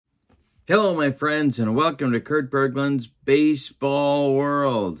Hello, my friends, and welcome to Kurt Berglund's Baseball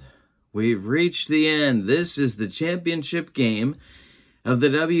World. We've reached the end. This is the championship game of the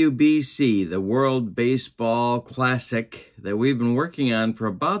WBC, the World Baseball Classic, that we've been working on for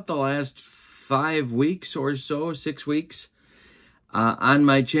about the last 5 weeks or so, 6 weeks, on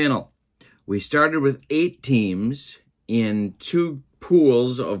my channel. We started with 8 teams in 2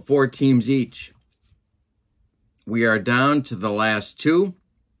 pools of 4 teams each. We are down to the last 2.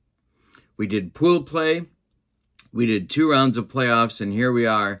 We did pool play, we did 2 rounds of playoffs, and here we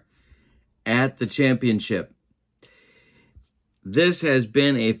are at the championship. This has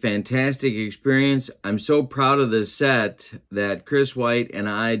been a fantastic experience. I'm so proud of this set that Chris White and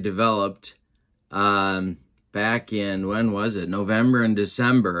I developed back in, when was it? November and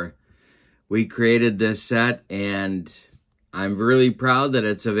December. We created this set, and I'm really proud that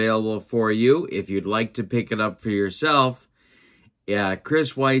it's available for you. If you'd like to pick it up for yourself,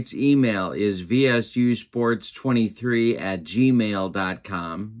 Chris White's email is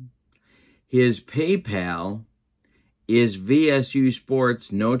vsusports23@gmail.com. His PayPal is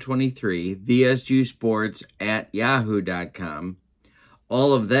vsusports23@yahoo.com.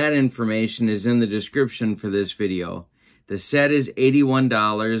 All of that information is in the description for this video. The set is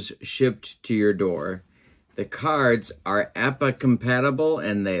 $81 shipped to your door. The cards are APBA-compatible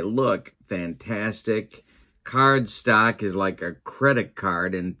and they look fantastic. Card stock is like a credit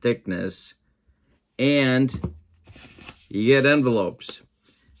card in thickness, and you get envelopes.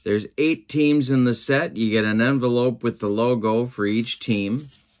 There's 8 teams in the set. You get an envelope with the logo for each team,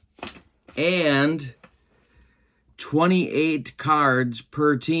 and 28 cards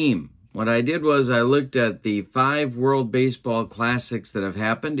per team. What I did was I looked at the 5 World Baseball Classics that have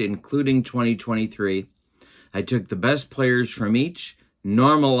happened, including 2023. I took the best players from each,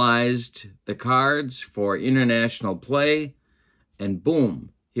 normalized the cards for international play, and boom,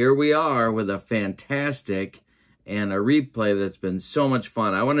 here we are with a fantastic and a replay that's been so much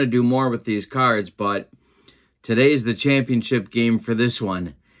fun. I want to do more with these cards, but today's the championship game for this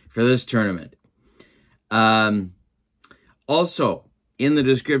one, for this tournament. Also, in the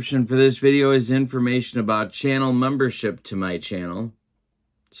description for this video is information about channel membership to my channel,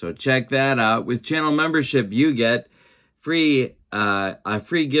 so check that out. With channel membership, you get a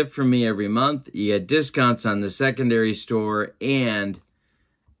free gift from me every month. You get discounts on the secondary store and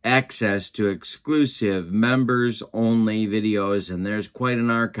access to exclusive members-only videos, and there's quite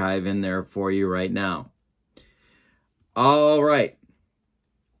an archive in there for you right now. All right,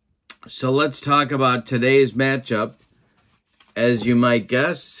 so let's talk about today's matchup. As you might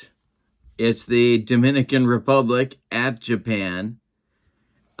guess, it's the Dominican Republic at Japan.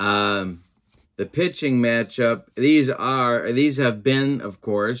 The pitching matchup, these have been, of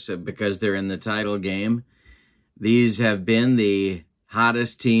course, because they're in the title game, these have been the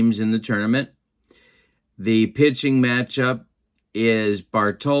hottest teams in the tournament. The pitching matchup is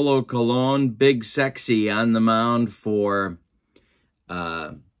Bartolo Colon, Big Sexy, on the mound for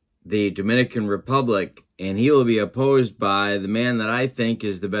the Dominican Republic, and he will be opposed by the man that I think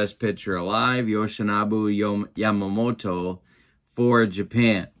is the best pitcher alive, Yoshinobu Yamamoto, for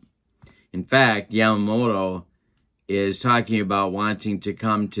Japan. In fact, Yamamoto is talking about wanting to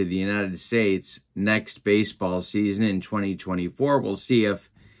come to the United States next baseball season in 2024. We'll see if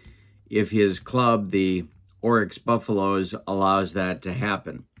his club, the Oryx Buffaloes, allows that to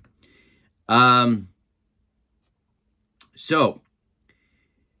happen. So,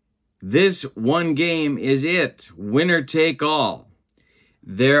 this one game is it. Winner take all.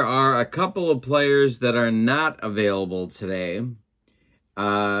 There are a couple of players that are not available today.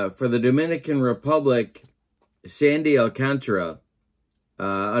 For the Dominican Republic, Sandy Alcantara,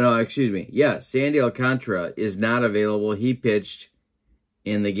 Sandy Alcantara is not available. He pitched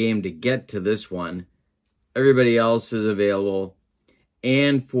in the game to get to this one. Everybody else is available.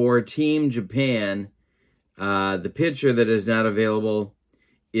 And for Team Japan, the pitcher that is not available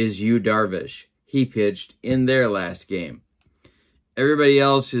is Yu Darvish. He pitched in their last game. Everybody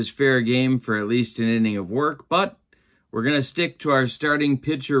else is fair game for at least an inning of work, but we're going to stick to our starting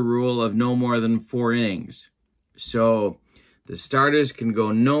pitcher rule of no more than 4 innings. So the starters can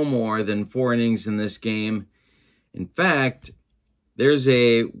go no more than 4 innings in this game. In fact, there's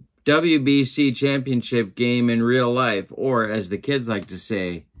a WBC championship game in real life, or as the kids like to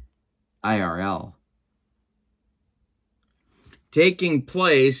say, IRL, taking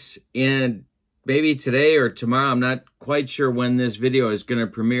place in maybe today or tomorrow. I'm not quite sure when this video is going to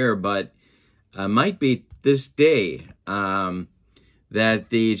premiere, but might be this day that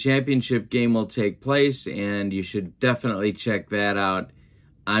the championship game will take place, and you should definitely check that out.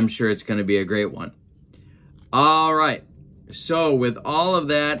 I'm sure it's going to be a great one. All right, So with all of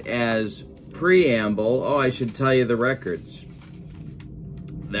that as preamble, oh, I should tell you the records.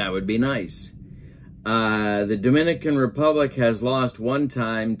 That would be nice. The Dominican Republic has lost one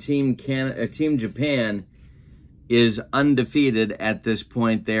time. Team Japan is undefeated at this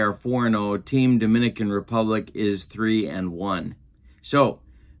point. They are 4-0. Team Dominican Republic is 3-1. So,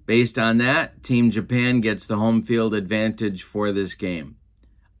 based on that, Team Japan gets the home field advantage for this game.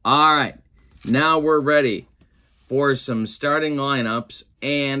 All right, now we're ready for some starting lineups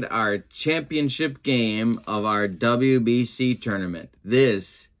and our championship game of our WBC tournament.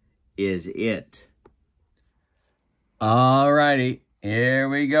 This is it. All righty, here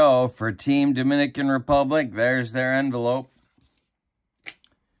we go for Team Dominican Republic. There's their envelope.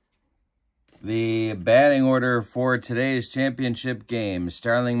 The batting order for today's championship game: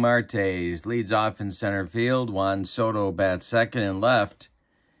 Starling Marte leads off in center field. Juan Soto bats second and left.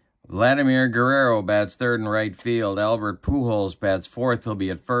 Vladimir Guerrero bats third and right field. Albert Pujols bats fourth. He'll be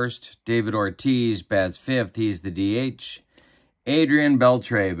at first. David Ortiz bats fifth. He's the DH. Adrian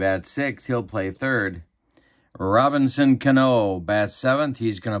Beltre bats sixth. He'll play third. Robinson Cano bats seventh.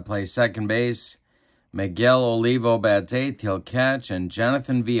 He's going to play second base. Miguel Olivo bats eighth. He'll catch. And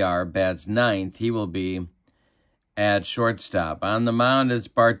Jonathan Villar bats ninth. He will be at shortstop. On the mound, it's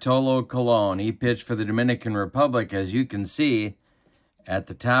Bartolo Colon. He pitched for the Dominican Republic, as you can see at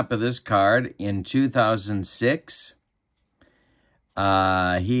the top of this card, in 2006.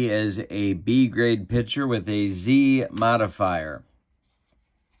 He is a B-grade pitcher with a Z modifier.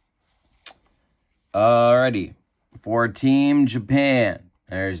 Alrighty, for Team Japan,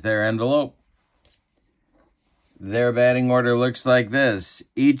 there's their envelope. Their batting order looks like this.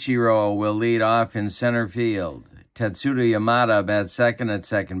 Ichiro will lead off in center field. Tetsuto Yamada bats second at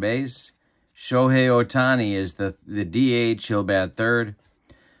second base. Shohei Ohtani is the DH. He'll bat third.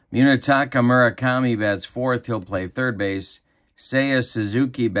 Munetaka Murakami bats fourth. He'll play third base. Seiya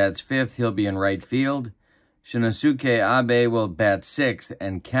Suzuki bats fifth. He'll be in right field. Shinosuke Abe will bat sixth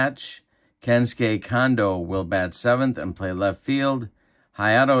and catch. Kensuke Kondo will bat seventh and play left field.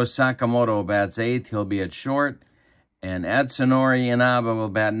 Hayato Sakamoto bats eighth. He'll be at short. And Atsunori Inaba will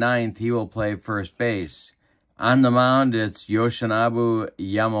bat ninth. He will play first base. On the mound, it's Yoshinobu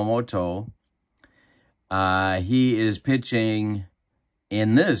Yamamoto. He is pitching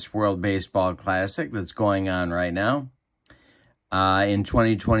in this World Baseball Classic that's going on right now in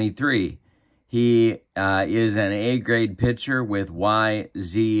 2023. He is an A-grade pitcher with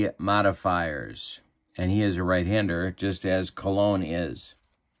YZ modifiers, and he is a right-hander, just as Colon is.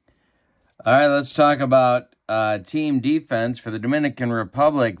 All right, let's talk about team defense for the Dominican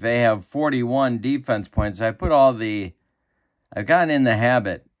Republic. They have 41 defense points. I've gotten in the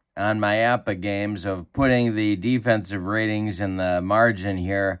habit on my APBA games of putting the defensive ratings in the margin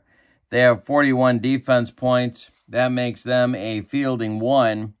here. They have 41 defense points. That makes them a fielding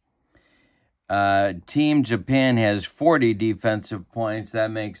 1. Team Japan has 40 defensive points.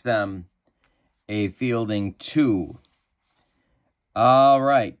 That makes them a fielding 2. All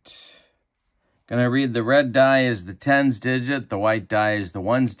right. Going to read the red die is the 10s digit. The white die is the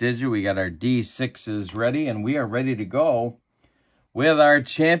 1s digit. We got our D6s ready, and we are ready to go with our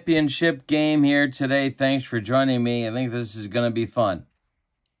championship game here today. Thanks for joining me. I think this is going to be fun.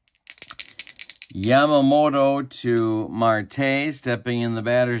 Yamamoto to Marte, stepping in the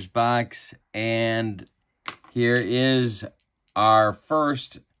batter's box. And here is our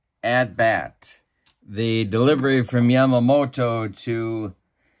first at-bat. The delivery from Yamamoto to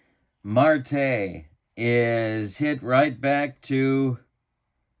Marte is hit right back to...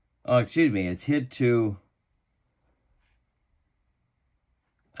 it's hit to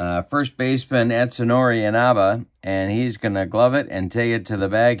first baseman Atsunori Inaba, and he's going to glove it and take it to the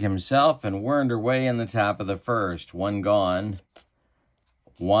bag himself, and we're underway in the top of the first. One gone.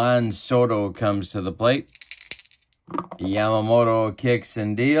 Juan Soto comes to the plate. Yamamoto kicks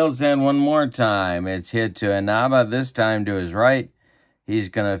and deals, and one more time. It's hit to Inaba, this time to his right. He's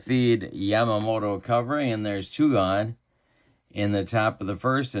going to feed Yamamoto covering, and there's 2 gone in the top of the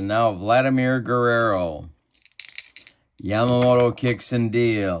first, and now Vladimir Guerrero. Yamamoto kicks and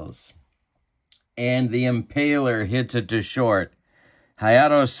deals. And the Impaler hits it to short.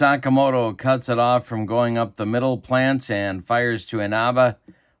 Hayato Sakamoto cuts it off from going up the middle, plants, and fires to Inaba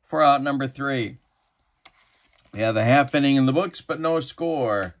for out number 3. We have a half inning in the books, but no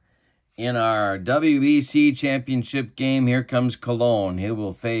score. In our WBC championship game, here comes Colon. He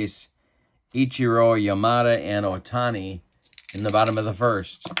will face Ichiro, Yamada, and Ohtani in the bottom of the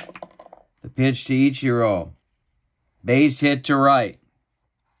first. The pitch to Ichiro. Base hit to right.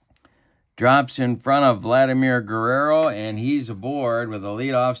 Drops in front of Vladimir Guerrero, and he's aboard with a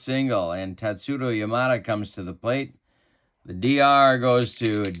leadoff single. And Tetsuto Yamada comes to the plate. The DR goes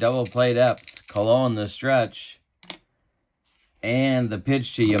to double play depth. Cologne the stretch. And the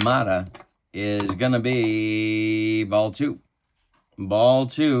pitch to Yamada is going to be ball 2. Ball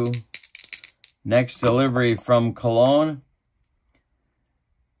 2. Next delivery from Cologne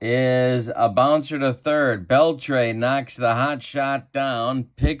is a bouncer to third. Beltre knocks the hot shot down,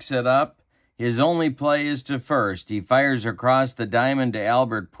 picks it up. His only play is to first. He fires across the diamond to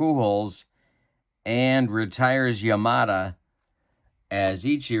Albert Pujols and retires Yamada as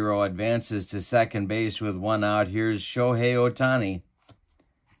Ichiro advances to second base with 1 out. Here's Shohei Ohtani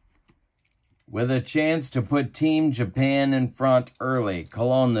with a chance to put Team Japan in front early.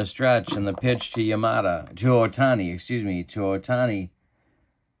 Cologne the stretch, and the pitch to Ohtani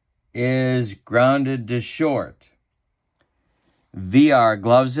is grounded to short. VR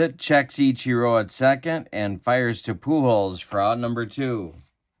gloves it, checks Ichiro at second, and fires to Pujols for out number 2.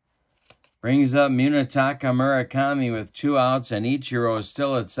 Brings up Munetaka Murakami with 2 outs, and Ichiro is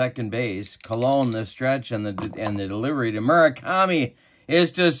still at second base. Cologne the stretch, and the delivery to Murakami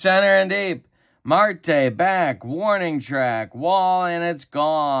is to center and deep. Marte back, warning track, wall, and it's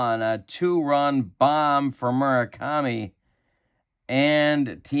gone. A 2-run bomb for Murakami.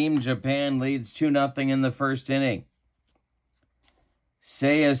 And Team Japan leads 2-0 in the first inning.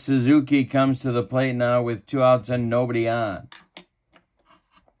 Seiya Suzuki comes to the plate now with 2 outs and nobody on.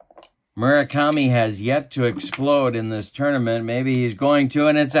 Murakami has yet to explode in this tournament. Maybe he's going to,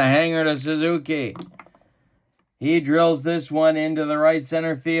 and it's a hanger to Suzuki. He drills this one into the right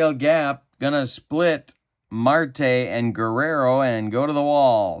center field gap. Gonna split Marte and Guerrero and go to the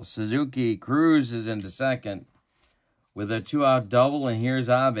wall. Suzuki cruises into second with a 2-out double, and here's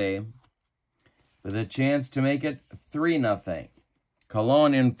Abe with a chance to make it 3-0.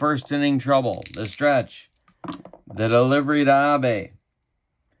 Cologne in first inning trouble. The stretch. The delivery to Abe.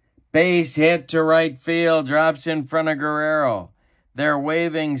 Base hit to right field. Drops in front of Guerrero. They're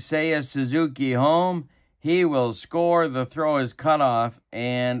waving Seiya Suzuki home. He will score. The throw is cut off,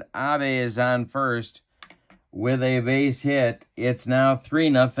 and Abe is on first with a base hit. It's now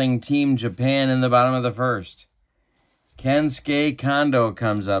 3-0 Team Japan in the bottom of the first. Kensuke Kondo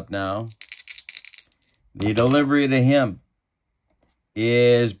comes up now. The delivery to him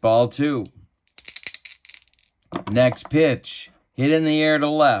is ball 2. Next pitch, hit in the air to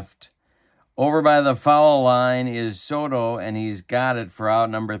left. Over by the foul line is Soto, and he's got it for out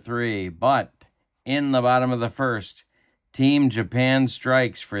number 3. But in the bottom of the first, Team Japan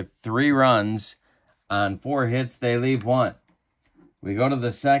strikes for 3 runs. On 4 hits, they leave 1. We go to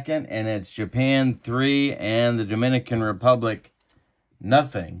the second, and it's Japan 3 and the Dominican Republic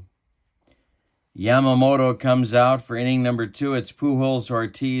 0. Yamamoto comes out for inning number 2. It's Pujols,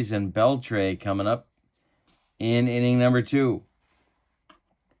 Ortiz, and Beltre coming up in inning number 2.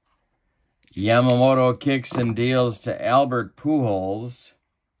 Yamamoto kicks and deals to Albert Pujols.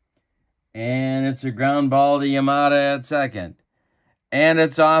 And it's a ground ball to Yamada at second. And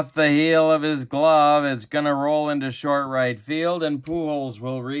it's off the heel of his glove. It's going to roll into short right field, and Pujols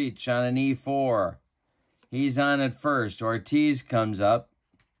will reach on an E4. He's on at first. Ortiz comes up.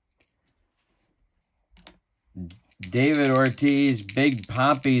 David Ortiz, Big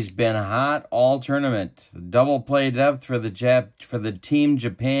Poppy's been hot all tournament. Double play depth for the Team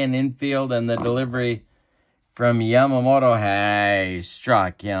Japan infield, and the delivery from Yamamoto. Hey,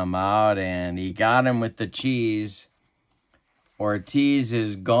 struck him out, and he got him with the cheese. Ortiz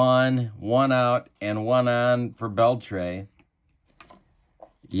is gone. 1 out and 1 on for Beltre.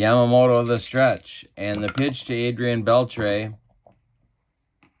 Yamamoto the stretch, and the pitch to Adrian Beltre.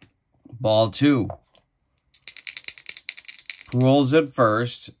 Ball 2. Pujols at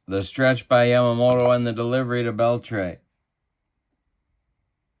first. The stretch by Yamamoto, and the delivery to Beltre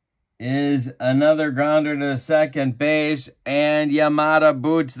is another grounder to second base, and Yamada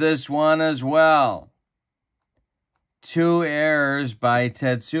boots this one as well. 2 errors by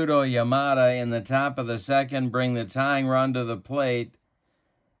Tetsuto Yamada in the top of the second bring the tying run to the plate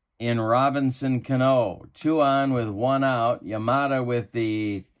in Robinson Cano. 2 on with 1 out. Yamada with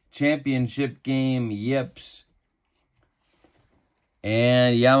the championship game yips.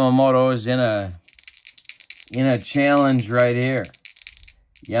 And Yamamoto's in a challenge right here.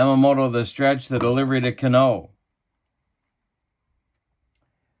 Yamamoto the stretch, the delivery to Cano.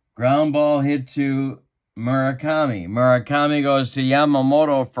 Ground ball hit to Murakami. Murakami goes to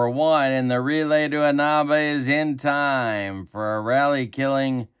Yamamoto for 1, and the relay to Inabe is in time for a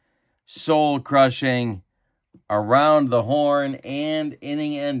rally-killing, soul-crushing, around the horn and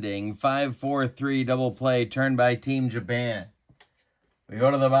inning-ending 5-4-3 double play turned by Team Japan. We go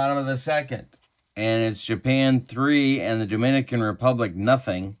to the bottom of the second, and it's Japan 3 and the Dominican Republic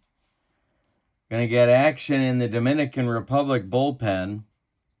 0. Going to get action in the Dominican Republic bullpen.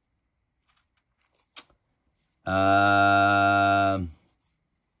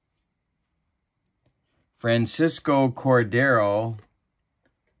 Francisco Cordero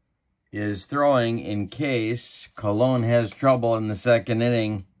is throwing in case Colon has trouble in the second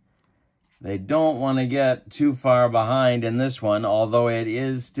inning. They don't want to get too far behind in this one, although it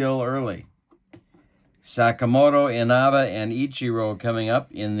is still early. Sakamoto, Inaba, and Ichiro coming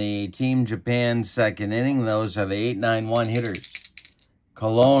up in the Team Japan second inning. Those are the 8-9-1 hitters.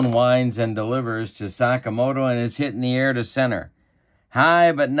 Colon winds and delivers to Sakamoto, and it's hit in the air to center.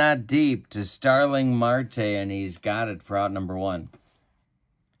 High but not deep to Starling Marte, and he's got it for out number 1.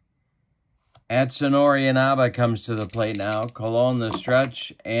 Atsunori Inaba comes to the plate now. Colon the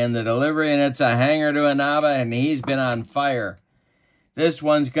stretch and the delivery, and it's a hanger to Inaba, and he's been on fire. This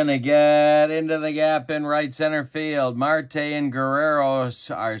one's going to get into the gap in right center field. Marte and Guerrero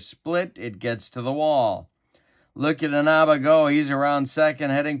are split. It gets to the wall. Look at Inaba go. He's around second,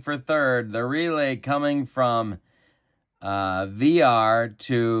 heading for third. The relay coming from VR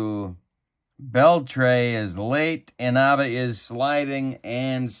to Beltre is late. Inaba is sliding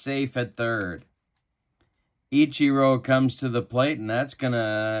and safe at third. Ichiro comes to the plate, and that's going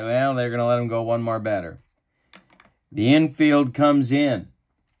to, well, they're going to let him go one more batter. The infield comes in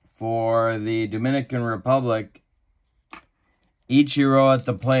for the Dominican Republic. Ichiro at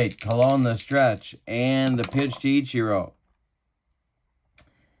the plate. Colon the stretch. And the pitch to Ichiro.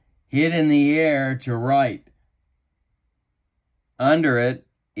 Hit in the air to right. Under it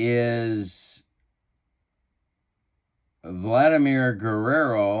is Vladimir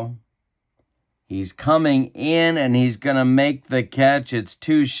Guerrero. He's coming in, and he's going to make the catch. It's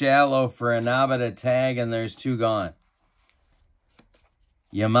too shallow for Inaba to tag, and there's 2 gone.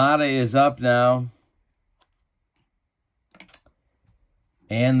 Yamada is up now.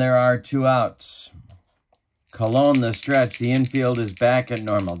 And there are 2 outs. Colon the stretch. The infield is back at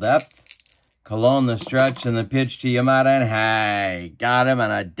normal depth. Colon the stretch and the pitch to Yamada. And hey, got him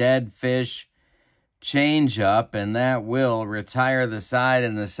on a dead fish changeup, and that will retire the side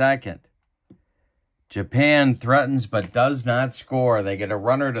in the second. Japan threatens but does not score. They get a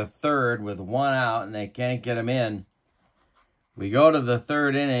runner to third with 1 out, and they can't get him in. We go to the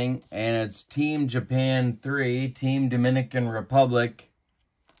third inning, and it's Team Japan 3, Team Dominican Republic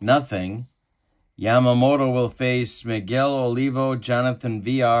nothing. Yamamoto will face Miguel Olivo, Jonathan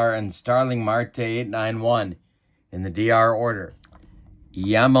VR, and Starling Marte 8-9-1 in the DR order.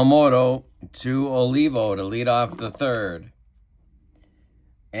 Yamamoto to Olivo to lead off the third.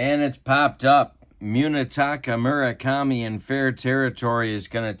 And it's popped up. Munetaka Murakami in fair territory is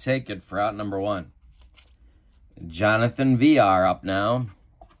going to take it for out number 1. Jonathan VR up now.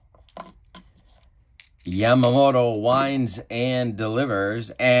 Yamamoto winds and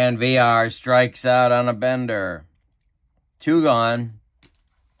delivers, and VR strikes out on a bender. 2 gone.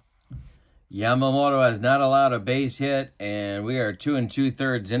 Yamamoto has not allowed a base hit, and we are 2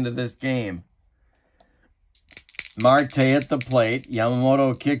 2/3 into this game. Marte at the plate.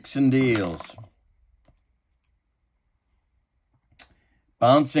 Yamamoto kicks and deals.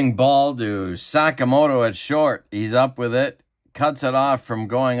 Bouncing ball to Sakamoto at short. He's up with it. Cuts it off from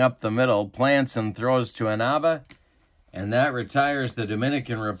going up the middle. Plants and throws to Inaba. And that retires the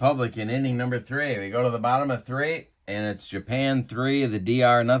Dominican Republic in inning number 3. We go to the bottom of 3. And it's Japan 3, the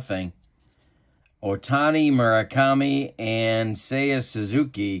DR nothing. Otani, Murakami, and Seiya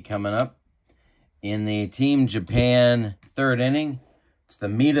Suzuki coming up in the Team Japan third inning. It's the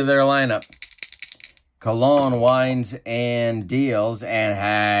meat of their lineup. Colon winds and deals, and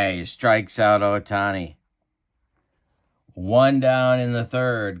hey, strikes out Otani. 1 down in the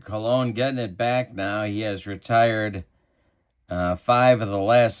third. Colon getting it back now. He has retired 5 of the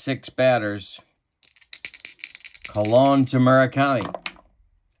last 6 batters. Colon to Murakami.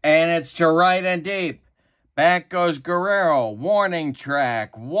 And it's to right and deep. Back goes Guerrero. Warning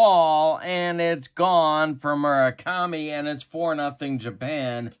track. Wall. And it's gone for Murakami. And it's 4-0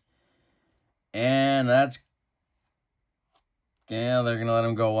 Japan. And that's... yeah, they're going to let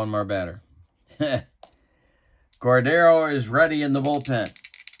him go one more batter. Cordero is ready in the bullpen.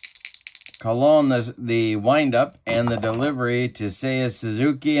 Colon, the windup and the delivery to Seiya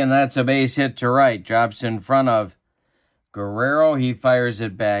Suzuki. And that's a base hit to right. Drops in front of Guerrero. He fires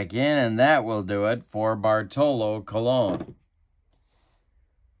it back in. And that will do it for Bartolo Colon.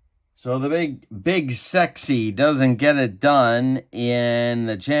 So the big sexy doesn't get it done in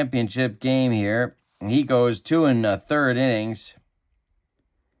the championship game here. He goes 2 1/3 innings.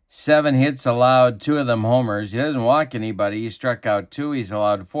 7 hits allowed, 2 of them homers. He doesn't walk anybody. He struck out 2. He's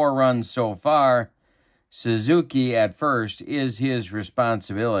allowed 4 runs so far. Suzuki at first is his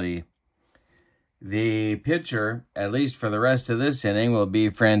responsibility. The pitcher, at least for the rest of this inning, will be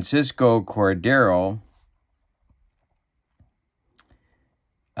Francisco Cordero.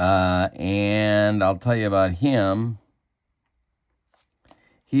 And I'll tell you about him.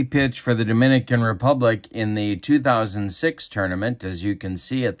 He pitched for the Dominican Republic in the 2006 tournament, as you can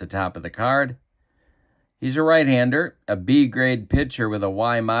see at the top of the card. He's a right-hander, a B-grade pitcher with a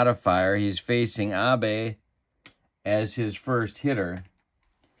Y modifier. He's facing APBA as his first hitter.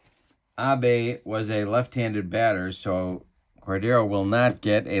 APBA was a left-handed batter, so Cordero will not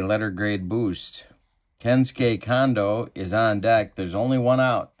get a letter grade boost. Kensuke Kondo is on deck. There's only one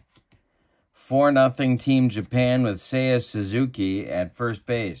out. 4-0 Team Japan with Seiya Suzuki at first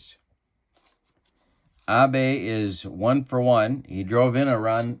base. APBA is 1 for 1. He drove in a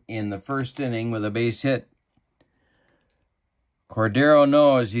run in the first inning with a base hit. Cordero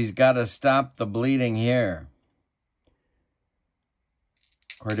knows he's got to stop the bleeding here.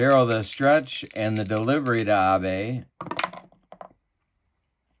 Cordero the stretch and the delivery to APBA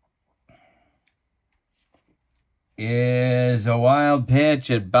is a wild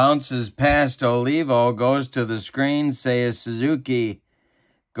pitch. It bounces past Olivo, goes to the screen. Seiya Suzuki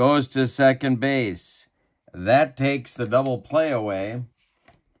goes to second base. That takes the double play away.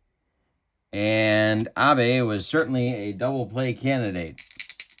 And APBA was certainly a double play candidate.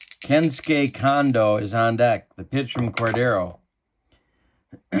 Kensuke Kondo is on deck. The pitch from Cordero.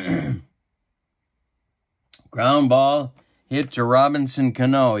 Ground ball hit to Robinson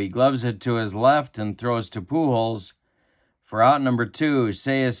Cano. He gloves it to his left and throws to Pujols for out number 2.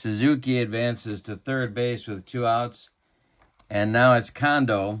 Seiya Suzuki advances to third base with 2 outs. And now it's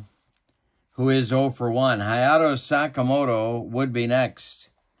Kondo, who is 0 for 1. Hayato Sakamoto would be next.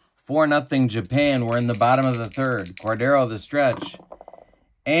 4-0 Japan. We're in the bottom of the third. Cordero the stretch.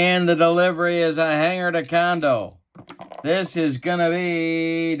 And the delivery is a hanger to Kondo. This is going to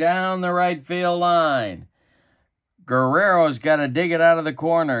be down the right field line. Guerrero's got to dig it out of the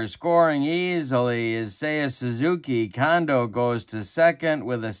corner. Scoring easily is Seiya Suzuki. Kondo goes to second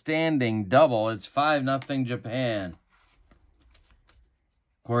with a standing double. It's 5-0 Japan.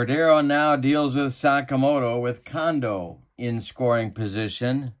 Cordero now deals with Sakamoto with Kondo in scoring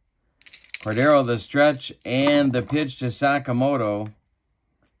position. Cordero the stretch and the pitch to Sakamoto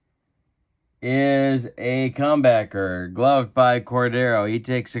is a comebacker, gloved by Cordero. He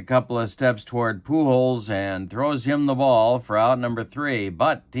takes a couple of steps toward Pujols and throws him the ball for out number 3.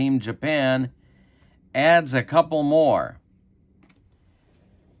 But Team Japan adds a couple more.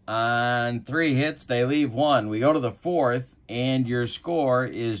 On 3 hits, they leave 1. We go to the 4th, and your score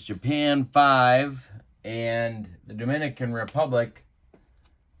is Japan 5 and the Dominican Republic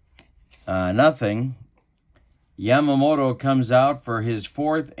nothing. Yamamoto comes out for his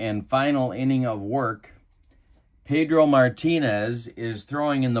 4th and final inning of work. Pedro Martinez is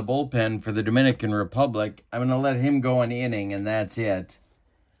throwing in the bullpen for the Dominican Republic. I'm going to let him go an inning, and that's it.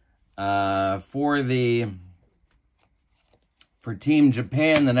 For Team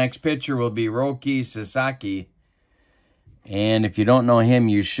Japan, the next pitcher will be Roki Sasaki. And if you don't know him,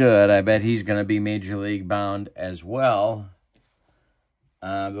 you should. I bet he's going to be Major League bound as well.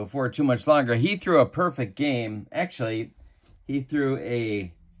 Before too much longer, he threw a perfect game. Actually, he threw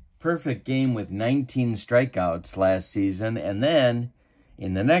a perfect game with 19 strikeouts last season. And then,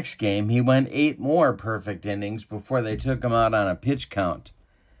 in the next game, he went 8 more perfect innings before they took him out on a pitch count.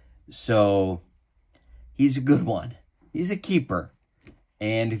 So, he's a good one. He's a keeper.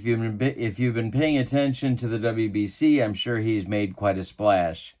 And if you've been paying attention to the WBC, I'm sure he's made quite a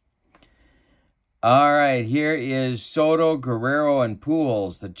splash. All right, here is Soto, Guerrero, and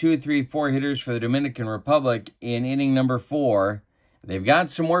Pujols, the 2, 3, 4 hitters for the Dominican Republic in inning number 4. They've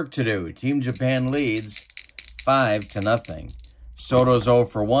got some work to do. Team Japan leads 5-0. Soto's 0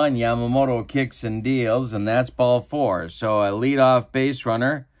 for 1. Yamamoto kicks and deals, and that's ball 4. So a leadoff base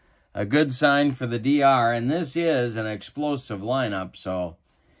runner, a good sign for the DR, and this is an explosive lineup, so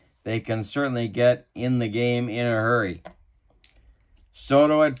they can certainly get in the game in a hurry.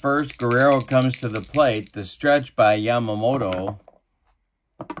 Soto at first. Guerrero comes to the plate. The stretch by Yamamoto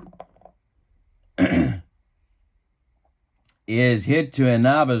is hit to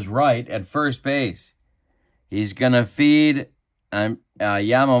Inaba's right at first base. He's going to feed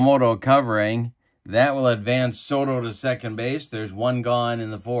Yamamoto covering. That will advance Soto to second base. There's 1 gone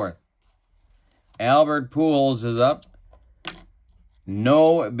in the 4th. Albert Pujols is up.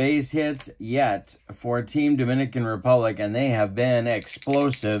 No base hits yet for Team Dominican Republic, and they have been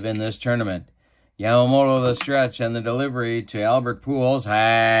explosive in this tournament. Yamamoto the stretch and the delivery to Albert Pujols.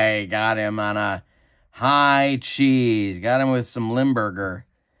 Hey, got him on a high cheese. Got him with some Limburger.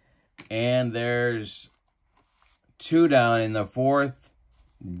 And there's 2 down in the 4th.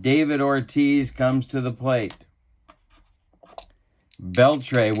 David Ortiz comes to the plate.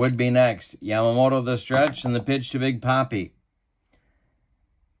 Beltre would be next. Yamamoto the stretch and the pitch to Big Papi.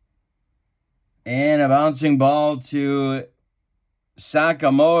 And a bouncing ball to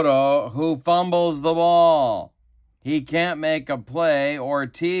Sakamoto, who fumbles the ball. He can't make a play.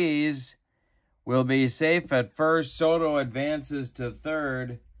 Ortiz will be safe at first. Soto advances to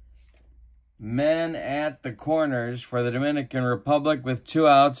third. Men at the corners for the Dominican Republic with 2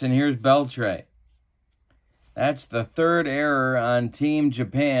 outs, and here's Beltre. That's the third error on Team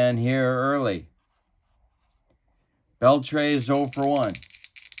Japan here early. Beltre is 0 for 1.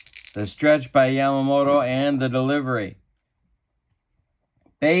 The stretch by Yamamoto and the delivery.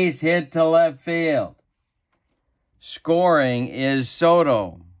 Base hit to left field. Scoring is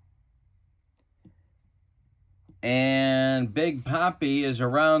Soto. And Big Papi is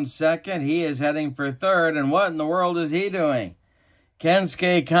around second. He is heading for third. And what in the world is he doing?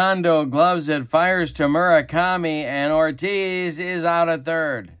 Kensuke Kondo gloves it, fires to Murakami, and Ortiz is out at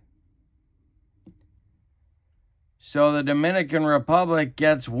third. So the Dominican Republic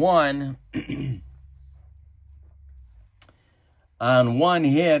gets 1 on 1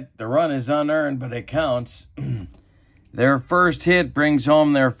 hit. The run is unearned, but it counts. Their first hit brings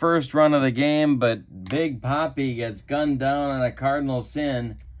home their first run of the game, but Big Papi gets gunned down on a cardinal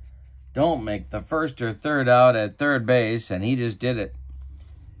sin. Don't make the first or third out at third base, and he just did it.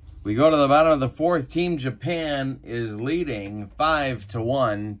 We go to the bottom of the 4th. Team Japan is leading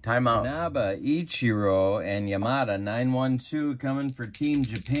 5-1. Timeout. Naba, Ichiro, and Yamada 9-1-2 coming for Team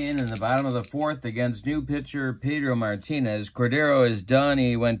Japan in the bottom of the 4th against new pitcher Pedro Martinez. Cordero is done.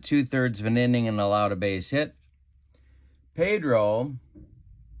 He went 2/3 of an inning and allowed a base hit. Pedro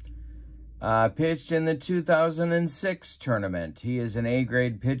pitched in the 2006 tournament. He is an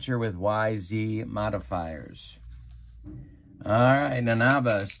A-grade pitcher with YZ modifiers. All right,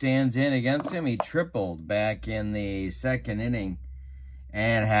 Nanaba stands in against him. He tripled back in the 2nd inning.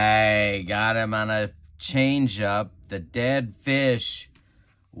 And, hey, got him on a changeup. The dead fish.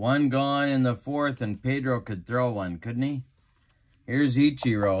 1 gone in the 4th, and Pedro could throw one, couldn't he? Here's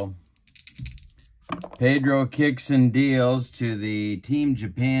Ichiro. Pedro kicks and deals to the Team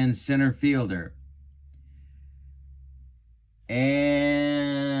Japan center fielder.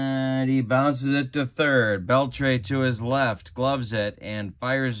 And he bounces it to third. Beltre to his left, gloves it, and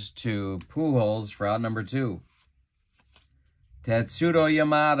fires to Pujols for out number 2. Tatsudo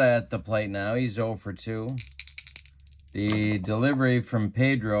Yamada at the plate now. He's 0 for 2. The delivery from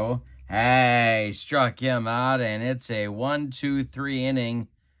Pedro. Hey, struck Yamada, and it's a 1-2-3 inning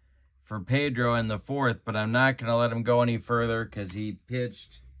for Pedro in the 4th, but I'm not going to let him go any further because he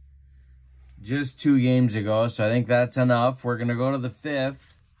pitched just 2 games ago, so I think that's enough. We're going to go to the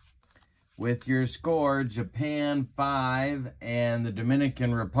 5th with your score, Japan 5 and the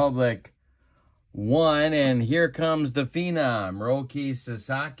Dominican Republic 1, and here comes the phenom, Roki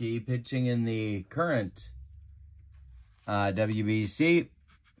Sasaki, pitching in the current WBC.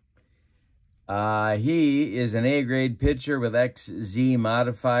 He is an A-grade pitcher with XZ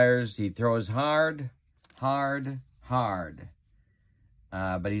modifiers. He throws hard.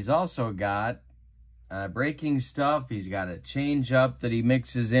 But he's also got breaking stuff. He's got a changeup that he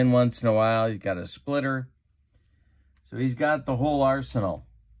mixes in once in a while. He's got a splitter. So he's got the whole arsenal.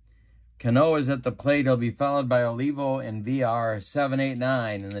 Cano is at the plate. He'll be followed by Olivo and VR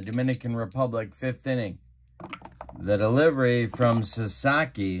 7-8-9 in the Dominican Republic 5th inning. The delivery from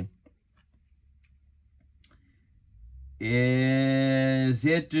Sasaki is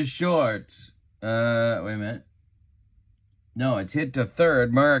hit to short. Wait a minute. No, it's hit to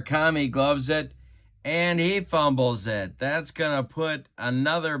third. Murakami gloves it, and he fumbles it. That's going to put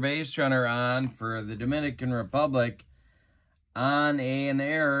another base runner on for the Dominican Republic on an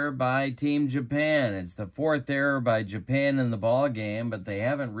error by Team Japan. It's the 4th error by Japan in the ball game, but they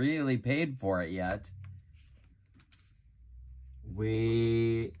haven't really paid for it yet.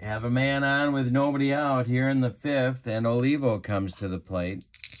 We have a man on with nobody out here in the 5th, and Olivo comes to the plate.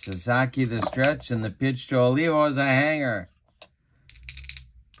 Sasaki the stretch, and the pitch to Olivo is a hanger.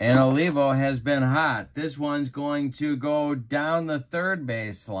 And Olivo has been hot. This one's going to go down the third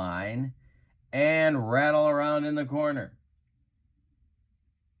base line and rattle around in the corner.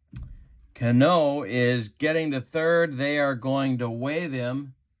 Cano is getting to third. They are going to wave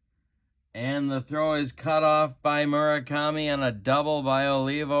him. And the throw is cut off by Murakami on a double by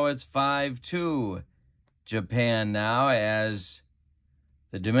Olivo. It's 5-2 Japan now as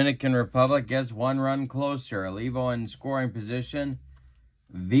the Dominican Republic gets 1 run closer. Olivo in scoring position.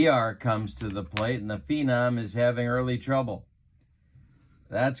 VR comes to the plate, and the phenom is having early trouble.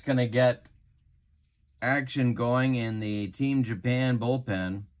 That's going to get action going in the Team Japan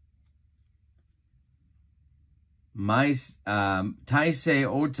bullpen. Taisei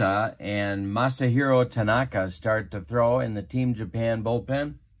Ota and Masahiro Tanaka start to throw in the Team Japan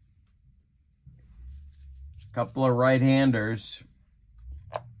bullpen. Couple of right-handers.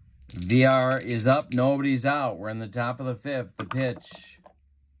 VR is up, nobody's out. We're in the top of the fifth. The pitch.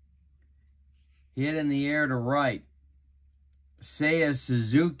 Hit in the air to right. Seiya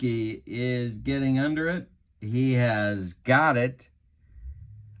Suzuki is getting under it. He has got it.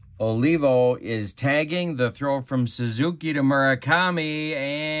 Olivo is tagging the throw from Suzuki to Murakami,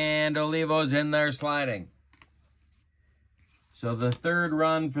 and Olivo's in there sliding. So the third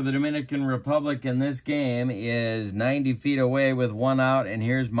run for the Dominican Republic in this game is 90 feet away with one out, and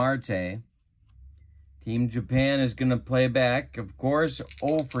here's Marte. Team Japan is going to play back. Of course,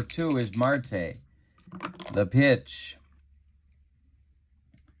 0 for 2 is Marte. The pitch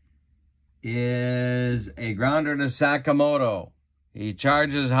is a grounder to Sakamoto. He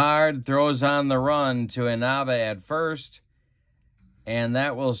charges hard, throws on the run to Inabe at first, and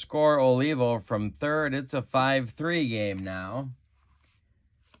that will score Olivo from third. It's a 5-3 game now.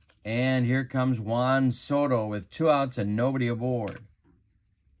 And here comes Juan Soto with 2 outs and nobody aboard.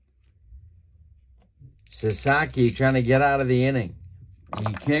 Sasaki trying to get out of the inning.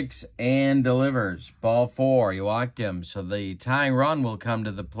 He kicks and delivers. Ball 4. He walked him. So the tying run will come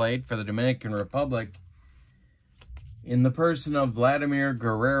to the plate for the Dominican Republic in the person of Vladimir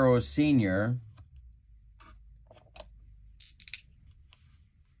Guerrero Sr.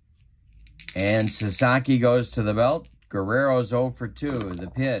 And Sasaki goes to the belt. Guerrero's 0 for 2. The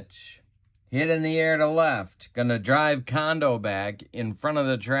pitch. Hit in the air to left. Gonna drive Kondo back in front of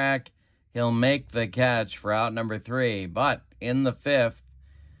the track. He'll make the catch for out number 3. But in the fifth,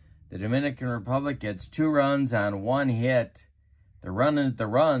 the Dominican Republic gets 2 runs on 1 hit. The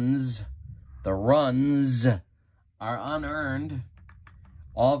runs are unearned.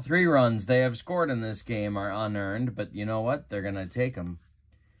 All 3 runs they have scored in this game are unearned, but you know what? They're going to take them.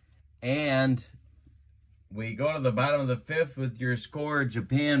 And we go to the bottom of the fifth with your score,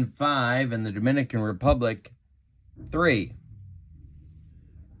 Japan 5 and the Dominican Republic 3.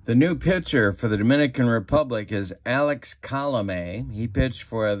 The new pitcher for the Dominican Republic is Alex Colome. He pitched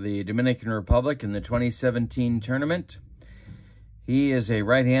for the Dominican Republic in the 2017 tournament. He is a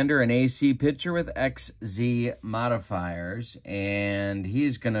right-hander, an AC pitcher with XZ modifiers, and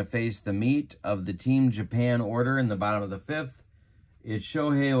he's going to face the meat of the Team Japan order in the bottom of the fifth. It's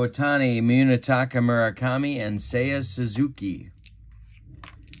Shohei Ohtani, Munetaka Murakami, and Seiya Suzuki.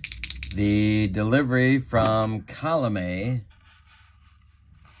 The delivery from Colome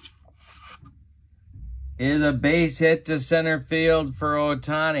is a base hit to center field for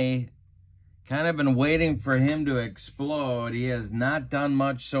Ohtani. Kind of been waiting for him to explode. He has not done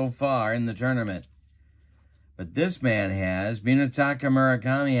much so far in the tournament. But this man has. Munetaka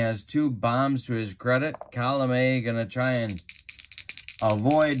Murakami has 2 bombs to his credit. Colome going to try and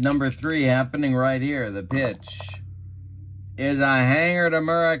avoid number 3 happening right here. The pitch is a hanger to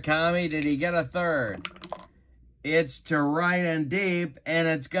Murakami. Did he get a third? It's to right and deep, and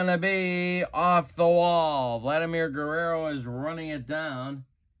it's going to be off the wall. Vladimir Guerrero is running it down.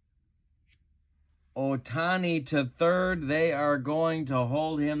 Ohtani to third. They are going to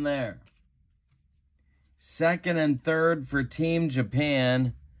hold him there. Second and third for Team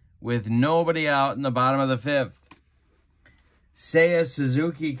Japan with nobody out in the bottom of the fifth. Seiya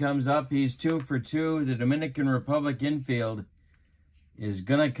Suzuki comes up. He's 2 for 2. The Dominican Republic infield is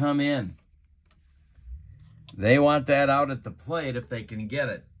going to come in. They want that out at the plate if they can get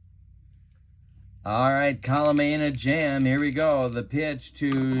it. All right, Colome in a jam. Here we go. The pitch to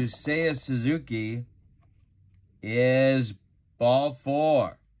Seiya Suzuki is ball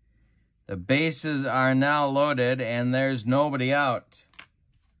 4. The bases are now loaded, and there's nobody out.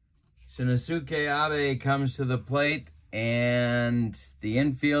 Shinosuke Abe comes to the plate, and the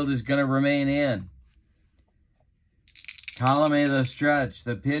infield is going to remain in. Colome the stretch.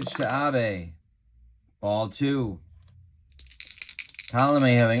 The pitch to Abe. Ball 2.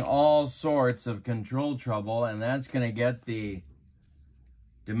 Colome having all sorts of control trouble, and that's going to get the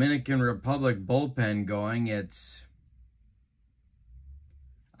Dominican Republic bullpen going. It's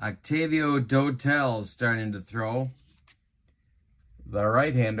Octavio Dotel starting to throw, the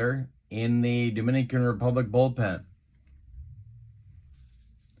right-hander in the Dominican Republic bullpen.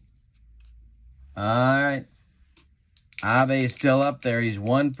 All right. Abe is still up there. He's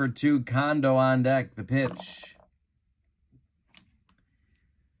 1 for 2. Kondo on deck. The pitch.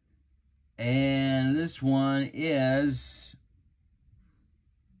 And this one is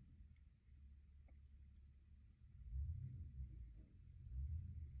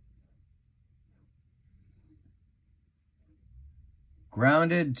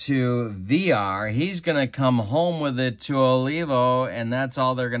Grounded to VR. He's going to come home with it to Olivo, and that's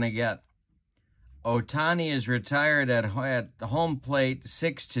all they're going to get. Otani is retired at the home plate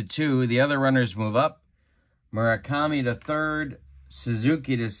 6-2. The other runners move up. Murakami to third.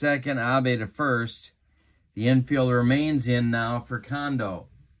 Suzuki to second. Abe to first. The infield remains in now for Kondo.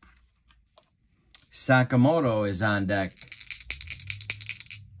 Sakamoto is on deck.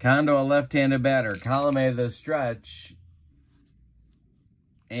 Kondo, a left-handed batter. Colome the stretch.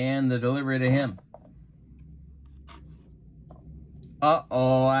 And the delivery to him.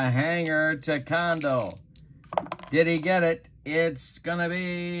 Uh-oh, a hanger to Kondo. Did he get it? It's going to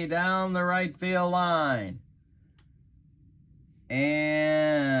be down the right field line. And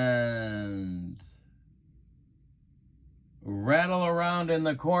rattle around in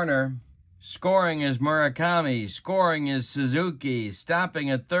the corner. Scoring is Murakami. Scoring is Suzuki. Stopping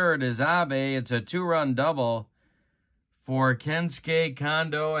at third is Abe. It's a two-run double for Kensuke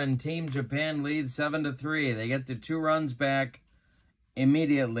Kondo, and Team Japan leads 7-3. They get the 2 runs back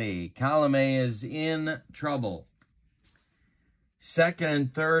immediately. Colome is in trouble. Second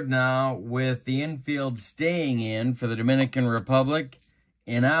and third now with the infield staying in for the Dominican Republic.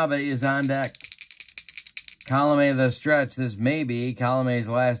 And Abe is on deck. Colome the stretch. This may be Colome's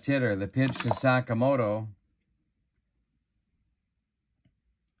last hitter. The pitch to Sakamoto.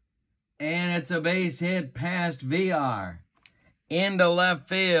 And it's a base hit past VR. Into left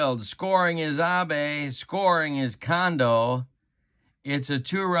field. Scoring is Abe. Scoring is Kondo. It's a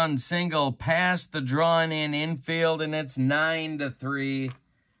 2-run single past the drawn-in infield, and it's 9-3.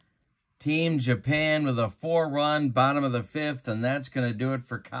 Team Japan with a 4-run bottom of the 5th, and that's going to do it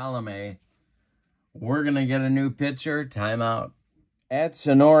for Colome. We're going to get a new pitcher. Timeout.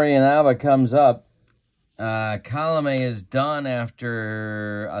 Atsunori Inaba comes up. Colome is done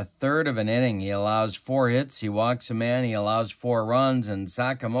after a third of an inning. He allows 4 hits. He walks a man. He allows 4 runs, and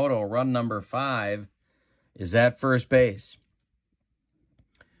Sakamoto, run number 5, is at first base.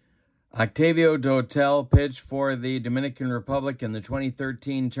 Octavio Dotel pitched for the Dominican Republic in the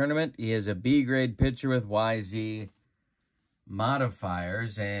 2013 tournament. He is a B-grade pitcher with YZ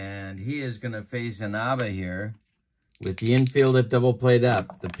modifiers, and he is going to face Inaba here with the infield at double play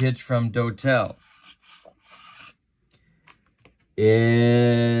depth. The pitch from Dotel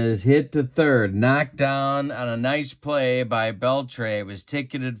is hit to third, knocked down on a nice play by Beltre. It was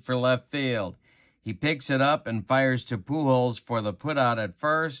ticketed for left field. He picks it up and fires to Pujols for the putout at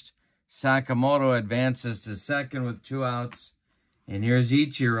first. Sakamoto advances to second with 2 outs. And here's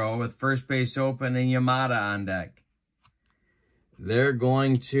Ichiro with first base open and Yamada on deck. They're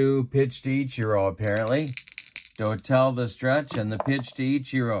going to pitch to Ichiro, apparently. Dotel the stretch, and the pitch to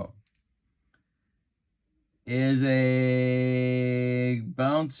Ichiro is a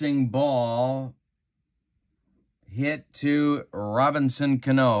bouncing ball hit to Robinson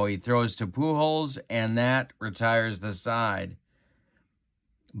Cano. He throws to Pujols, and that retires the side.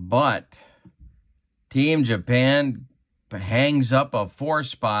 But Team Japan hangs up a 4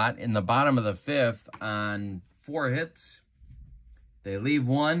 spot in the bottom of the 5th on 4 hits. They leave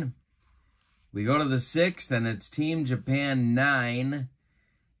 1. We go to the 6th, and it's Team Japan 9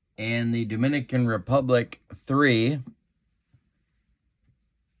 and the Dominican Republic 3.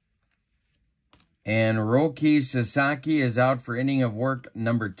 And Roki Sasaki is out for inning of work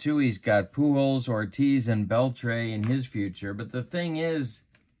number 2. He's got Pujols, Ortiz, and Beltre in his future. But the thing is,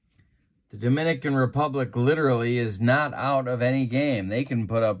 the Dominican Republic literally is not out of any game. They can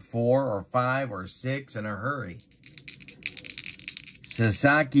put up 4 or 5 or 6 in a hurry.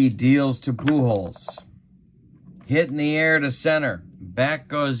 Sasaki deals to Pujols. Hit in the air to center. Back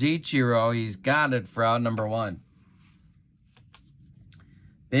goes Ichiro. He's got it for out number 1.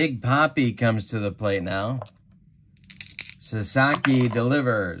 Big Papi comes to the plate now. Sasaki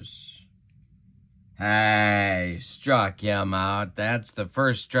delivers. Hey, struck him out. That's the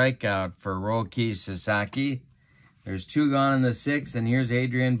first strikeout for Roki Sasaki. There's 2 gone in the 6th, and here's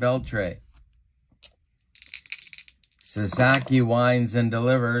Adrian Beltre. Sasaki winds and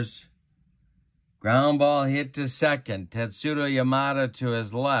delivers. Ground ball hit to second. Tetsudo Yamada to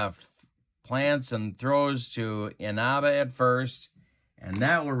his left. Plants and throws to Inaba at first. And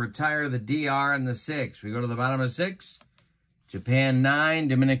that will retire the DR in the 6th. We go to the bottom of 6. Japan 9,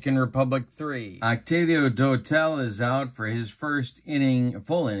 Dominican Republic 3. Octavio Dotel is out for his first inning,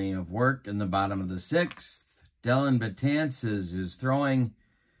 full inning of work in the bottom of the 6th. Dylan Betances is throwing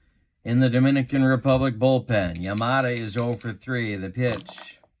in the Dominican Republic bullpen. Yamada is 0 for 3. The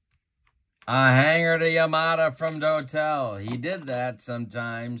pitch. A hanger to Yamada from Dotel. He did that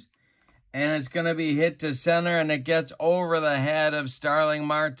sometimes. And it's going to be hit to center, and it gets over the head of Starling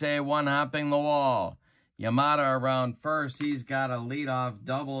Marte, one-hopping the wall. Yamada around first. He's got a leadoff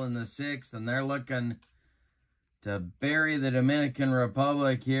double in the 6th, and they're looking to bury the Dominican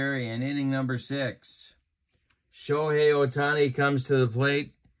Republic here in inning number 6. Shohei Ohtani comes to the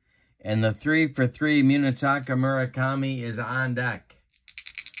plate, and the 3-for-3 Munetaka Murakami is on deck.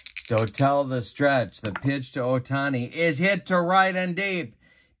 Dotel the stretch. The pitch to Ohtani is hit to right and deep.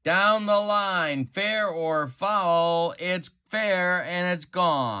 Down the line, fair or foul, it's fair and it's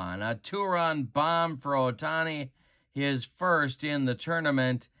gone. A 2-run bomb for Ohtani, his first in the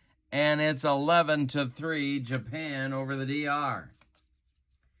tournament, and it's 11-3 Japan over the DR.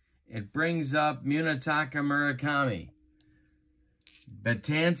 It brings up Munetaka Murakami.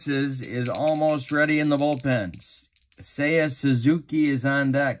 Betances is almost ready in the bullpen. Seiya Suzuki is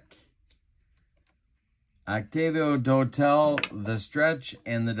on deck. Octavio Dotel, the stretch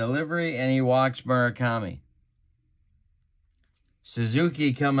and the delivery, and he walks Murakami.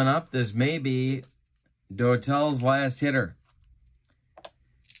 Suzuki coming up. This may be Dotel's last hitter.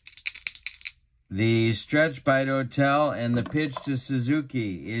 The stretch by Dotel and the pitch to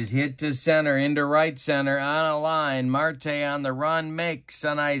Suzuki is hit to center, into right center, on a line. Marte on the run, makes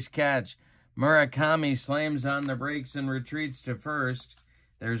a nice catch. Murakami slams on the brakes and retreats to first.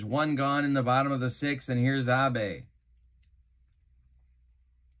 There's one gone in the bottom of the 6th, and here's Abe.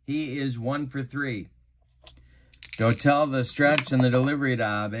 He is 1 for 3. Dotel, the stretch and the delivery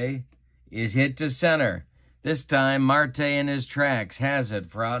to Abe, is hit to center. This time, Marte in his tracks has it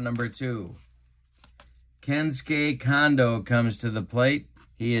for out number 2. Kensuke Kondo comes to the plate.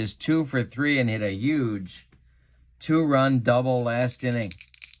 He is 2 for 3 and hit a huge 2-run double last inning.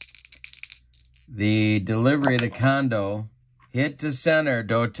 The delivery to Kondo, hit to center.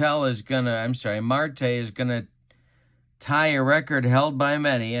 Marte is gonna tie a record held by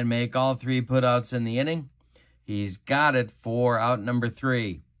many and make all 3 putouts in the inning. He's got it for out number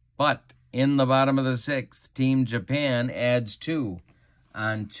 3. But in the bottom of the 6th, Team Japan adds 2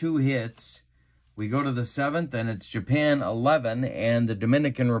 on 2 hits. We go to the 7th, and it's Japan 11 and the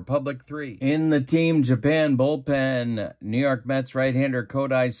Dominican Republic 3. In the Team Japan bullpen, New York Mets right-hander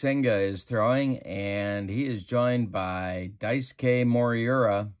Kodai Senga is throwing, and he is joined by Daisuke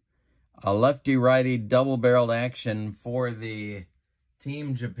Moriura, a lefty-righty double-barreled action for the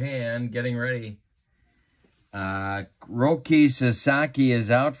Team Japan getting ready. Roki Sasaki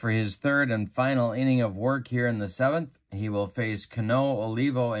is out for his 3rd and final inning of work here in the 7th. He will face Cano,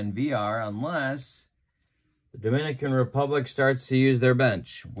 Olivo, and VR unless the Dominican Republic starts to use their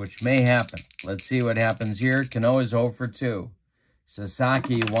bench, which may happen. Let's see what happens here. Cano is 0 for 2.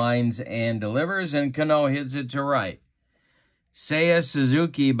 Sasaki winds and delivers, and Cano hits it to right. Seiya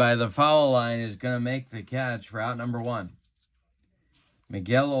Suzuki by the foul line is going to make the catch for out number 1.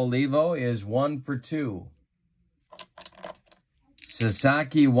 Miguel Olivo is 1 for 2.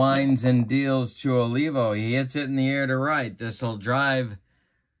 Sasaki winds and deals to Olivo. He hits it in the air to right. This will drive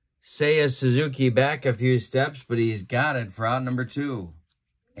Seiya Suzuki back a few steps, but he's got it for out number 2.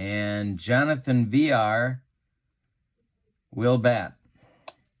 And Jonathan VR will bat.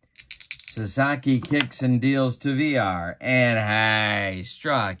 Sasaki kicks and deals to VR. And hey,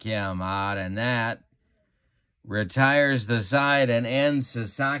 struck him out, and that retires the side and ends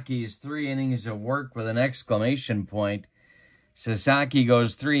Sasaki's 3 innings of work with an exclamation point. Sasaki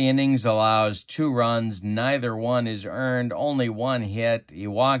goes 3 innings, allows 2 runs. Neither one is earned, only 1 hit. He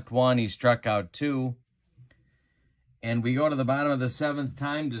walked 1, he struck out 2. And we go to the bottom of the 7th,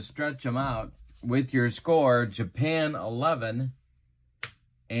 time to stretch them out with your score. Japan 11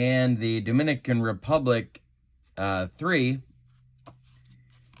 and the Dominican Republic 3.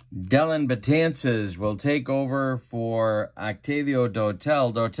 Dylan Betances will take over for Octavio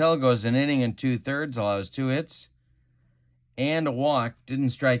Dotel. Dotel goes an inning and 2/3, allows 2 hits and a walk. Didn't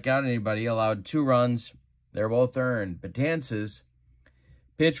strike out anybody, allowed 2 runs. They're both earned. Betances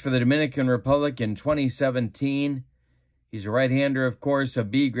pitched for the Dominican Republic in 2017. He's a right-hander, of course, a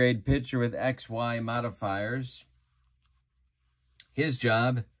B-grade pitcher with XY modifiers. His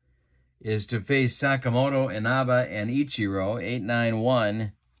job is to face Sakamoto, Inaba, and Ichiro,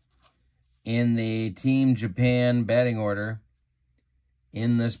 8-9-1, in the Team Japan batting order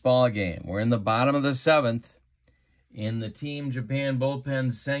in this ball game. We're in the bottom of the 7th. In the Team Japan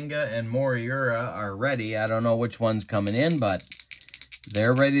bullpen, Senga and Moriura are ready. I don't know which one's coming in, but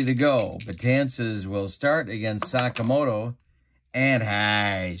they're ready to go. Betances will start against Sakamoto. And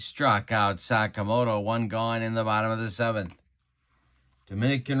hey, struck out Sakamoto. 1 gone in the bottom of the 7th.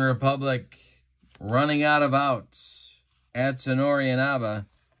 Dominican Republic running out of outs. Atsunori Inaba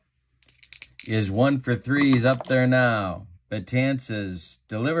is 1 for 3. He's up there now. Betances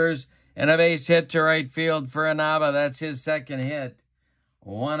delivers. And a base hit to right field for Inaba. That's his 2nd hit.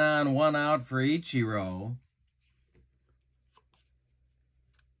 1 on, 1 out for Ichiro.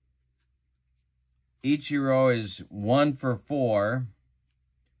 Ichiro is 1 for 4.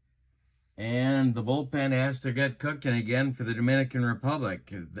 And the bullpen has to get cooking again for the Dominican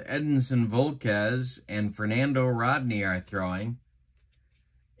Republic. The Edinson Volquez and Fernando Rodney are throwing.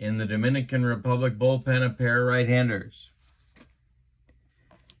 In the Dominican Republic bullpen, a pair of right-handers.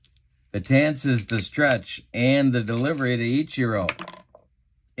 Betances the stretch, and the delivery to Ichiro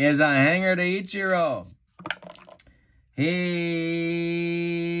is a hanger to Ichiro.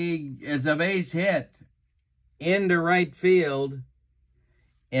 It's a base hit into right field.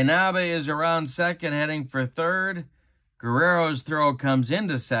 APBA is around second, heading for third. Guerrero's throw comes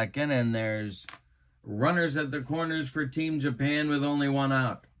into second, and there's runners at the corners for Team Japan with only 1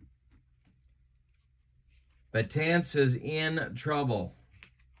 out. Betances in trouble.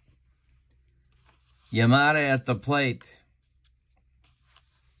 Yamada at the plate.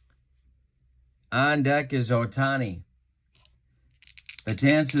 On deck is Ohtani.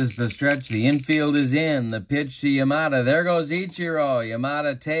 Betances the stretch. The infield is in. The pitch to Yamada. There goes Ichiro.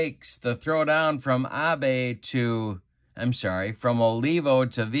 Yamada takes the throw down from from Olivo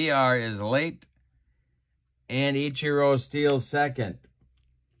to VR is late. And Ichiro steals second.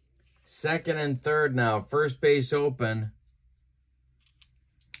 Second and third now. First base open.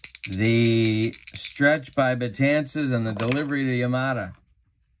 The stretch by Betances and the delivery to Yamada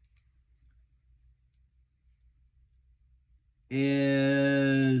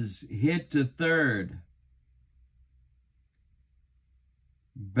is hit to third.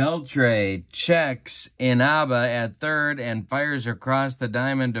 Beltre checks APBA at third and fires across the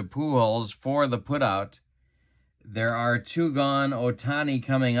diamond to Pujols for the putout. There are 2 gone. Ohtani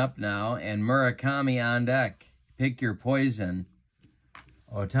coming up now, and Murakami on deck. Pick your poison.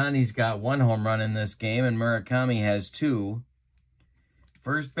 Ohtani's got 1 home run in this game, and Murakami has 2.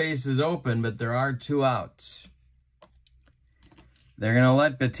 First base is open, but there are 2 outs. They're going to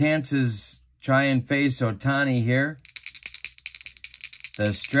let Betances try and face Ohtani here.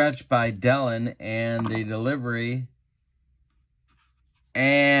 The stretch by Dellin and the delivery.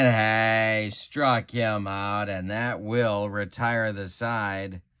 And he struck him out, and that will retire the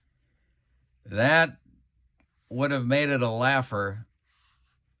side. That would have made it a laugher.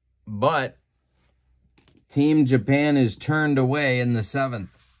 But Team Japan is turned away in the 7th.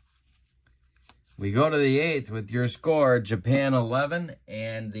 We go to the 8th with your score, Japan 11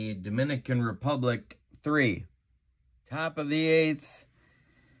 and the Dominican Republic 3. Top of the 8th,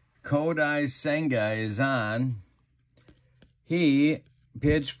 Kodai Senga is on. He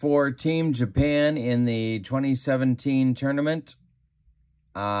pitched for Team Japan in the 2017 tournament.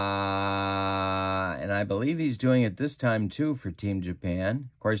 And I believe he's doing it this time, too, for Team Japan.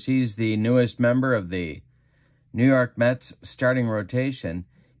 Of course, he's the newest member of the New York Mets starting rotation.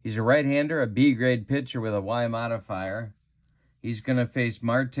 He's a right-hander, a B-grade pitcher with a Y modifier. He's going to face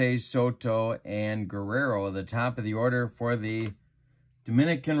Marte, Soto, and Guerrero at the top of the order for the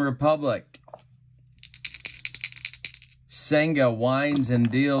Dominican Republic. Senga winds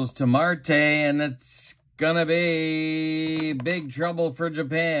and deals to Marte, and it's going to be big trouble for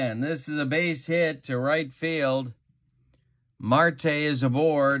Japan. This is a base hit to right field. Marte is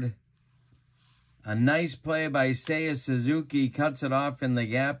aboard. A nice play by Seiya Suzuki cuts it off in the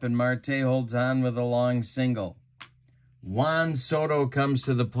gap, and Marte holds on with a long single. Juan Soto comes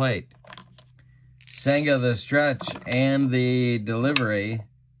to the plate. Senga the stretch, and the delivery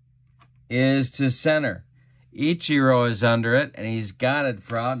is to center. Ichiro is under it, and he's got it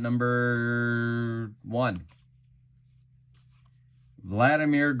for out number 1.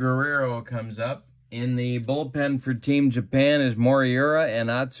 Vladimir Guerrero comes up. In the bullpen for Team Japan is Moriura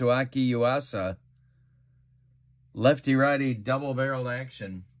and Atsuaki Yuasa. Lefty-righty double-barreled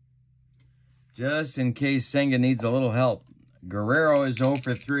action. Just in case Senga needs a little help. Guerrero is 0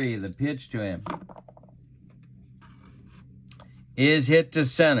 for 3. The pitch to him is hit to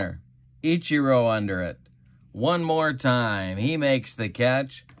center. Ichiro under it. One more time. He makes the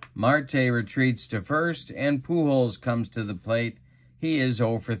catch. Marte retreats to first, and Pujols comes to the plate. He is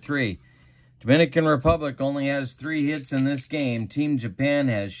 0 for 3. Dominican Republic only has 3 hits in this game. Team Japan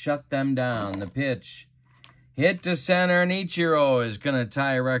has shut them down. The pitch hit to center, and Ichiro is going to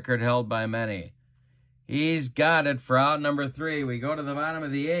tie a record held by many. He's got it for out number 3. We go to the bottom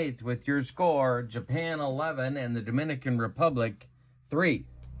of the 8th with your score, Japan 11 and the Dominican Republic 3.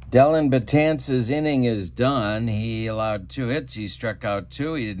 Dellin Betances' inning is done. He allowed 2 hits. He struck out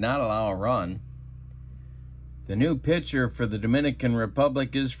 2. He did not allow a run. The new pitcher for the Dominican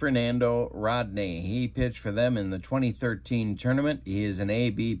Republic is Fernando Rodney. He pitched for them in the 2013 tournament. He is an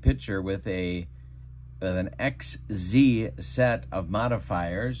AB pitcher with a with an XZ set of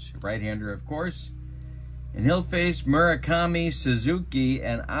modifiers. Right-hander, of course. And he'll face Murakami, Suzuki,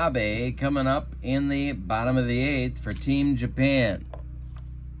 and Abe coming up in the bottom of the 8th for Team Japan.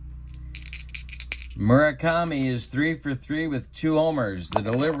 Murakami is 3 for 3 with 2 homers. The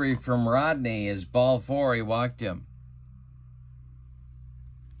delivery from Rodney is ball 4. He walked him.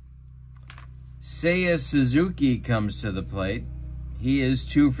 Seiya Suzuki comes to the plate. He is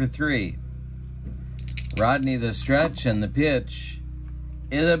 2 for 3. Rodney the stretch, and the pitch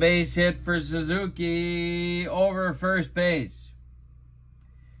is a base hit for Suzuki over first base.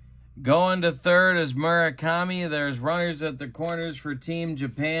 Going to third is Murakami. There's runners at the corners for Team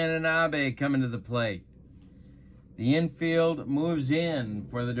Japan, and Abe coming to the plate. The infield moves in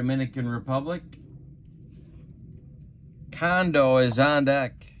for the Dominican Republic. Kondo is on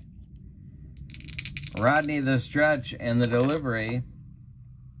deck. Rodney the stretch, and the delivery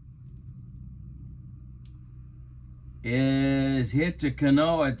is hit to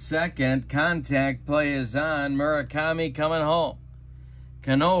Cano at second. Contact play is on. Murakami coming home.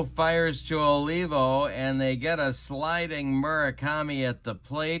 Cano fires to Olivo, and they get a sliding Murakami at the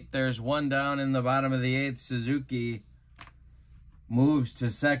plate. There's one down in the bottom of the 8th. Suzuki moves to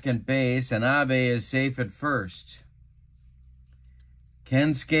second base, and Abe is safe at first.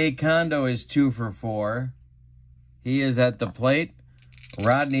 Kensuke Kondo is 2 for 4. He is at the plate.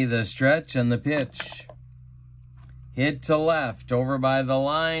 Rodney the stretch, and the pitch. Hit to left. Over by the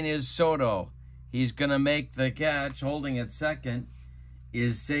line is Soto. He's going to make the catch. Holding at second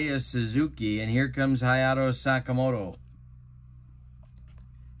is Seiya Suzuki, and here comes Hayato Sakamoto.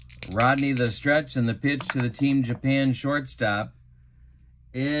 Rodney the stretch, and the pitch to the Team Japan shortstop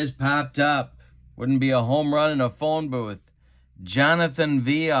is popped up. Wouldn't be a home run in a phone booth. Jonathan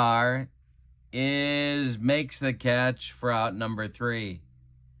VR makes the catch for out number 3.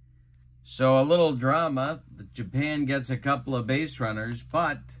 So a little drama. Japan gets a couple of base runners,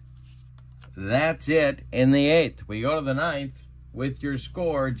 but that's it in the 8th. We go to the 9th with your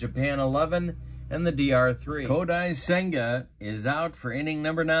score, Japan 11 and the DR 3. Kodai Senga is out for inning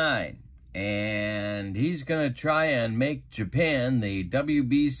number 9, and he's going to try and make Japan the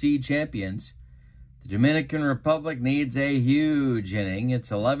WBC champions. The Dominican Republic needs a huge inning.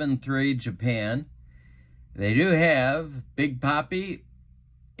 It's 11-3 Japan. They do have Big Papi,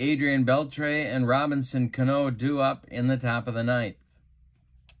 Adrian Beltre, and Robinson Cano due up in the top of the 9th.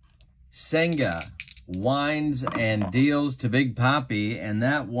 Senga winds and deals to Big Papi, and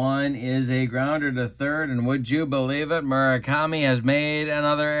that one is a grounder to third, and would you believe it, Murakami has made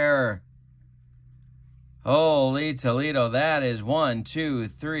another error. Holy Toledo, that is 1, 2,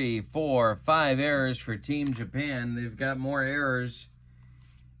 3, 4, 5 errors for Team Japan. They've got more errors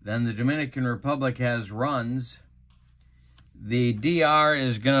than the Dominican Republic has runs. The DR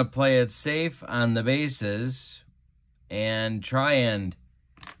is going to play it safe on the bases and try and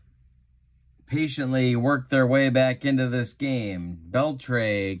patiently work their way back into this game.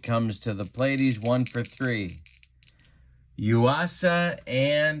 Beltre comes to the plate. He's 1 for 3. Yuasa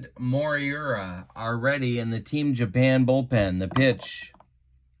and Moriura are ready in the Team Japan bullpen. The pitch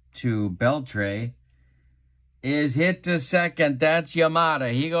to Beltre is hit to second. That's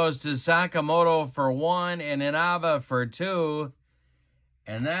Yamada. He goes to Sakamoto for 1 and Inaba for 2.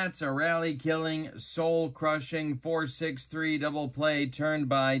 And that's a rally-killing, soul-crushing 4-6-3 double play turned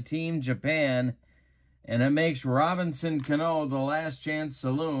by Team Japan. And it makes Robinson Cano the last chance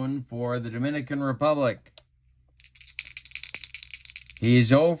saloon for the Dominican Republic. He's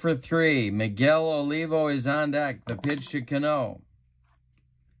 0 for 3. Miguel Olivo is on deck. The pitch to Cano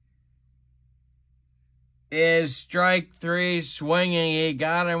is strike 3, swinging. He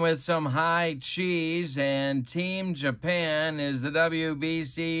got him with some high cheese, and Team Japan is the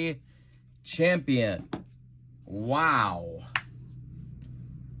WBC champion. Wow.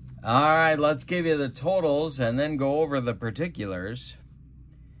 All right, let's give you the totals and then go over the particulars.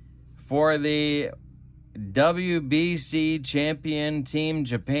 For the WBC champion Team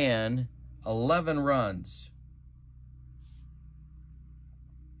Japan, 11 runs,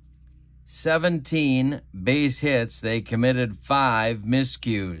 17 base hits. They committed 5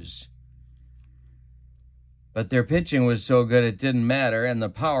 miscues. But their pitching was so good it didn't matter, and the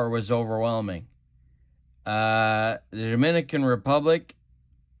power was overwhelming. The Dominican Republic,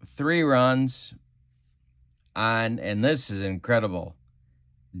 3 runs on, and this is incredible,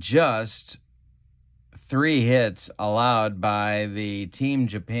 just 3 hits allowed by the Team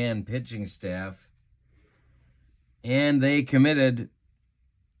Japan pitching staff. And they committed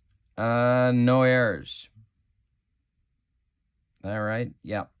no errors. All right,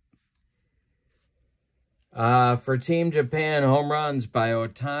 yep. For Team Japan, home runs by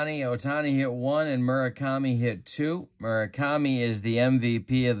Ohtani. Ohtani hit 1 and Murakami hit 2. Murakami is the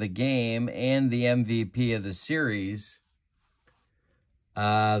MVP of the game and the MVP of the series.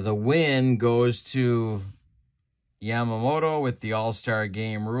 The win goes to Yamamoto with the All-Star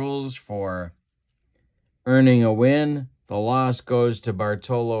Game rules for earning a win. The loss goes to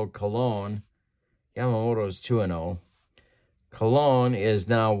Bartolo Colon. Yamamoto's 2-0. Colon is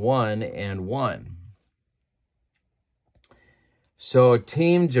now 1-1. So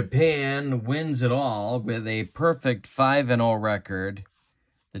Team Japan wins it all with a perfect 5-0 record.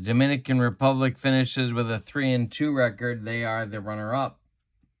 The Dominican Republic finishes with a 3-2 record. They are the runner-up.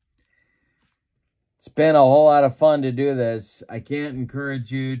 It's been a whole lot of fun to do this. I can't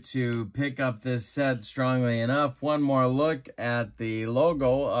encourage you to pick up this set strongly enough. One more look at the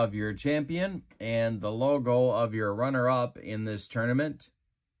logo of your champion and the logo of your runner-up in this tournament.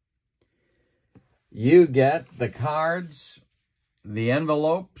 You get the cards, the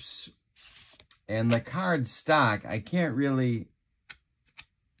envelopes, and the card stock. I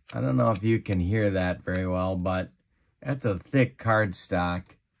don't know if you can hear that very well, but that's a thick card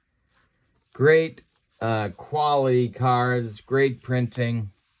stock. Great quality cards, great printing.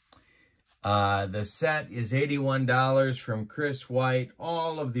 The set is $81 from Chris White.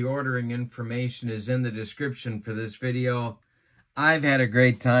 All of the ordering information is in the description for this video. I've had a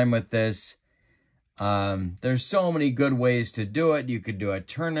great time with this. There's so many good ways to do it. You could do a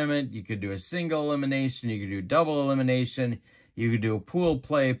tournament. You could do a single elimination. You could do double elimination. You could do a pool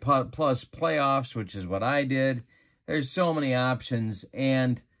play plus playoffs, which is what I did. There's so many options,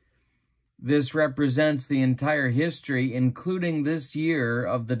 and this represents the entire history, including this year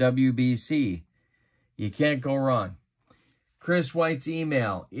of the WBC. You can't go wrong. Chris White's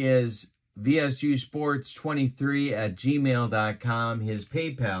email is vsusports23@gmail.com. His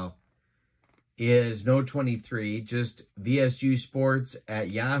PayPal is no 23, just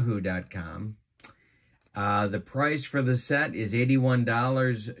vsusports@yahoo.com. The price for the set is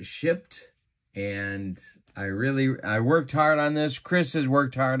 $81 shipped, and I worked hard on this. Chris has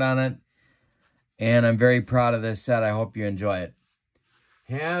worked hard on it, and I'm very proud of this set. I hope you enjoy it.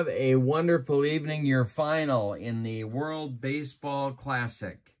 Have a wonderful evening. Your final in the World Baseball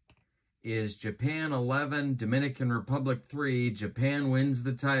Classic is Japan 11, Dominican Republic 3. Japan wins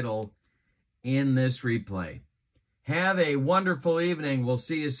the title in this replay. Have a wonderful evening. We'll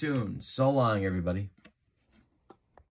see you soon. So long, everybody.